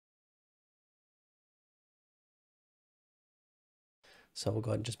So we'll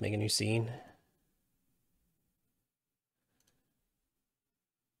go ahead and just make a new scene.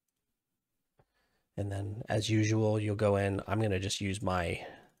 And then as usual, you'll go in. I'm going to just use my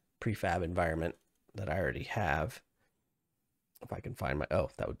prefab environment that I already have. If I can find my, oh,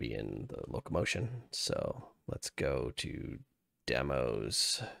 that would be in the locomotion. So let's go to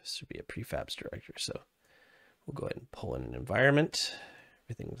demos. This would be a prefabs director. So we'll go ahead and pull in an environment.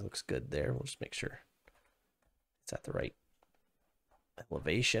 Everything looks good there. We'll just make sure it's at the right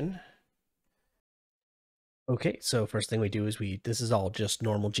elevation. Okay, so first thing we do is this is all just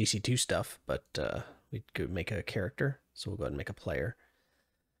normal GC2 stuff, but we could make a character. So we'll go ahead and make a player.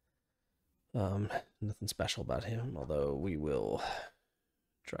 Nothing special about him, although we will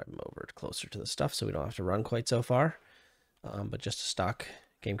drive him over closer to the stuff so we don't have to run quite so far. But just a stock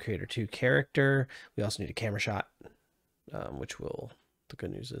Game Creator 2 character. We also need a camera shot, which will, the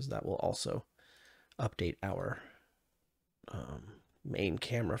good news is that will also update our main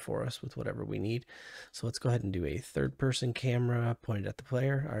camera for us with whatever we need. So let's go ahead and do a third person camera pointed at the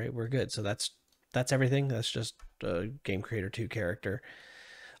player. All right, we're good. So that's everything. That's just a Game Creator 2 character.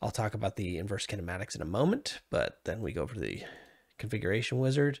 I'll talk about the inverse kinematics in a moment, but then we go over to the configuration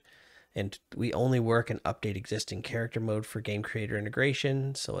wizard, and we only work and update existing character mode for Game Creator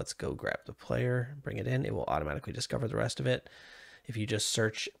integration. So let's go grab the player, bring it in. It will automatically discover the rest of it. If you just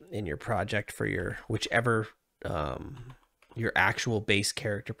search in your project for your whichever your actual base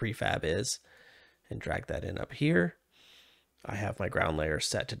character prefab is, and drag that in up here. I have my ground layer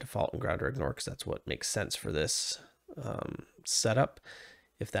set to default and grounder ignore because that's what makes sense for this setup.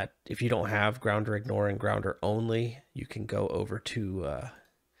 If you don't have grounder ignore and grounder only, you can go over to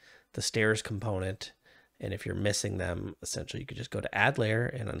the stairs component, and if you're missing them, essentially you could just go to add layer,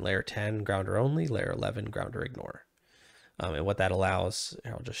 and on layer 10 grounder only, layer 11 grounder ignore. And what that allows,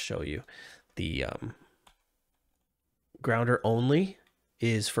 I'll just show you, the grounder only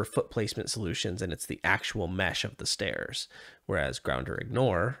is for foot placement solutions, and it's the actual mesh of the stairs, whereas grounder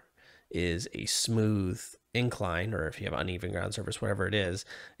ignore is a smooth incline, or if you have uneven ground surface, whatever it is,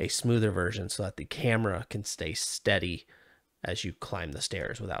 a smoother version so that the camera can stay steady as you climb the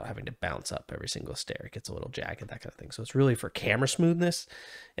stairs without having to bounce up every single stair. It gets a little jagged, that kind of thing. So it's really for camera smoothness,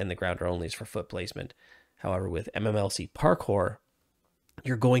 and the grounder only is for foot placement. However, with MMLC parkour,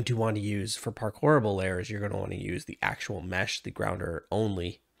 you're going to want to use, for parkourable layers, you're going to want to use the actual mesh, the grounder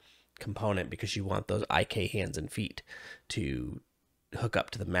only component, because you want those IK hands and feet to hook up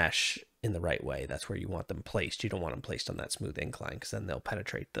to the mesh in the right way. That's where you want them placed. You don't want them placed on that smooth incline because then they'll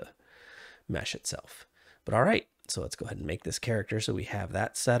penetrate the mesh itself. But all right, so let's go ahead and make this character. So we have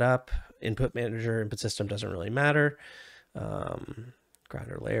that set up. Input manager, input system doesn't really matter.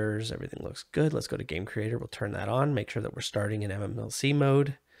 Grounder layers, everything looks good. Let's go to Game Creator. We'll turn that on. Make sure that we're starting in MMLC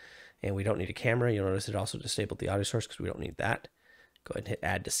mode. And we don't need a camera. You'll notice it also disabled the audio source because we don't need that. Go ahead and hit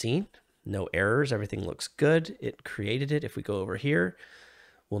add to scene. No errors. Everything looks good. It created it. If we go over here,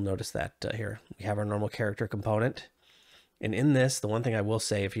 we'll notice that here we have our normal character component. And in this, the one thing I will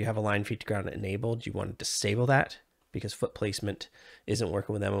say, if you have align feet to ground enabled, you want to disable that because foot placement isn't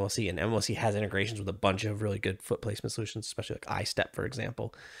working with MMLC, and MMLC has integrations with a bunch of really good foot placement solutions, especially like iStep, for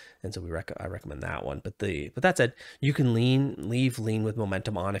example. And so I recommend that one. But that said, you can leave lean with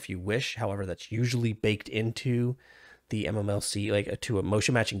momentum on if you wish. However, that's usually baked into the MMLC, like to a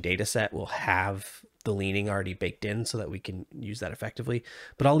motion matching data set will have the leaning already baked in so that we can use that effectively.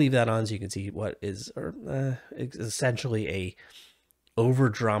 But I'll leave that on so you can see what is essentially a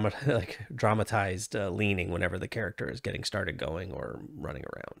dramatized leaning whenever the character is getting started going or running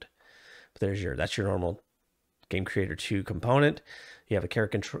around. But that's your normal Game Creator 2 component. You have a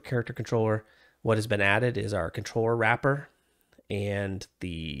character controller. What has been added is our controller wrapper and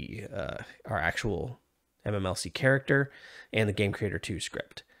our actual MMLC character and the Game Creator 2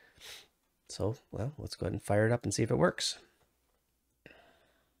 script. So, well, let's go ahead and fire it up and see if it works.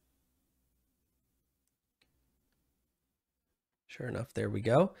 Sure enough, there we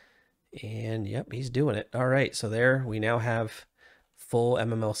go. And yep, he's doing it. All right, so there we now have full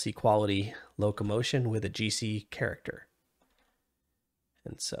MMLC quality locomotion with a GC character.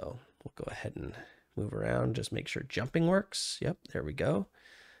 And so we'll go ahead and move around, just make sure jumping works. Yep, there we go.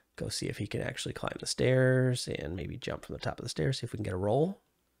 Go see if he can actually climb the stairs and maybe jump from the top of the stairs, see if we can get a roll.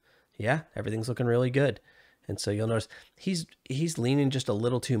 Yeah, everything's looking really good. And so you'll notice he's leaning just a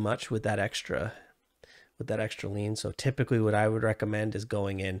little too much with that extra lean. So typically what I would recommend is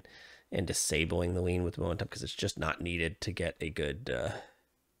going in and disabling the lean with momentum because it's just not needed to get a good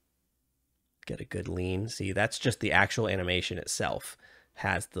lean. See, that's just the actual animation itself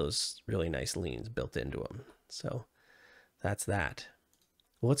has those really nice leans built into them. So that's that.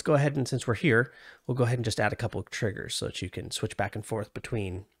 Well, let's go ahead and since we're here, we'll go ahead and just add a couple of triggers so that you can switch back and forth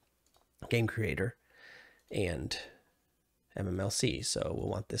between Game Creator and MMLC. So we'll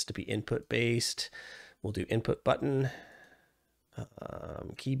want this to be input based. We'll do input button,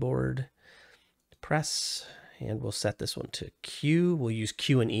 keyboard, press, and we'll set this one to Q. We'll use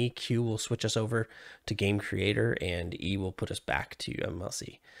Q and E. Q will switch us over to Game Creator, and E will put us back to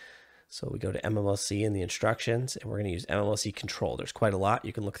MMLC. So we go to MMLC in the instructions, and we're going to use MMLC control. There's quite a lot.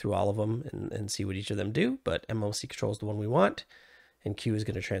 You can look through all of them and see what each of them do, but MMLC control is the one we want, and Q is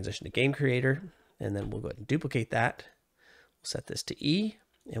going to transition to Game Creator, and then we'll go ahead and duplicate that. We'll set this to E,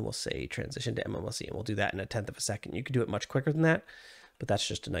 and we'll say transition to MMLC, and we'll do that in 1/10 of a second. You could do it much quicker than that, but that's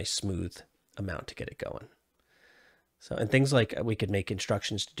just a nice smooth amount to get it going. So, and things like we could make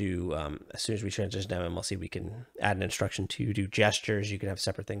instructions to do, as soon as we transition to MMLC, we can add an instruction to do gestures. You can have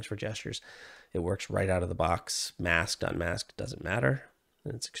separate things for gestures. It works right out of the box. Masked, unmasked, doesn't matter.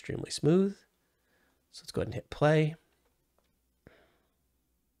 And it's extremely smooth. So let's go ahead and hit play.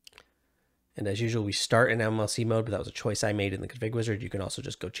 And as usual, we start in MMLC mode, but that was a choice I made in the config wizard. You can also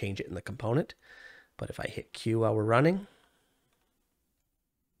just go change it in the component. But if I hit Q while we're running,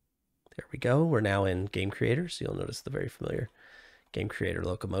 there we go. We're now in Game Creator, so you'll notice the very familiar Game Creator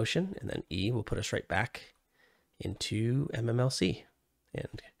locomotion, and then E will put us right back into MMLC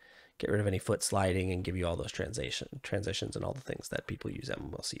and get rid of any foot sliding and give you all those transitions and all the things that people use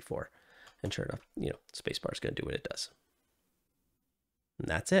MMLC for. And sure enough, spacebar is going to do what it does. And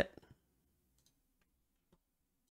that's it.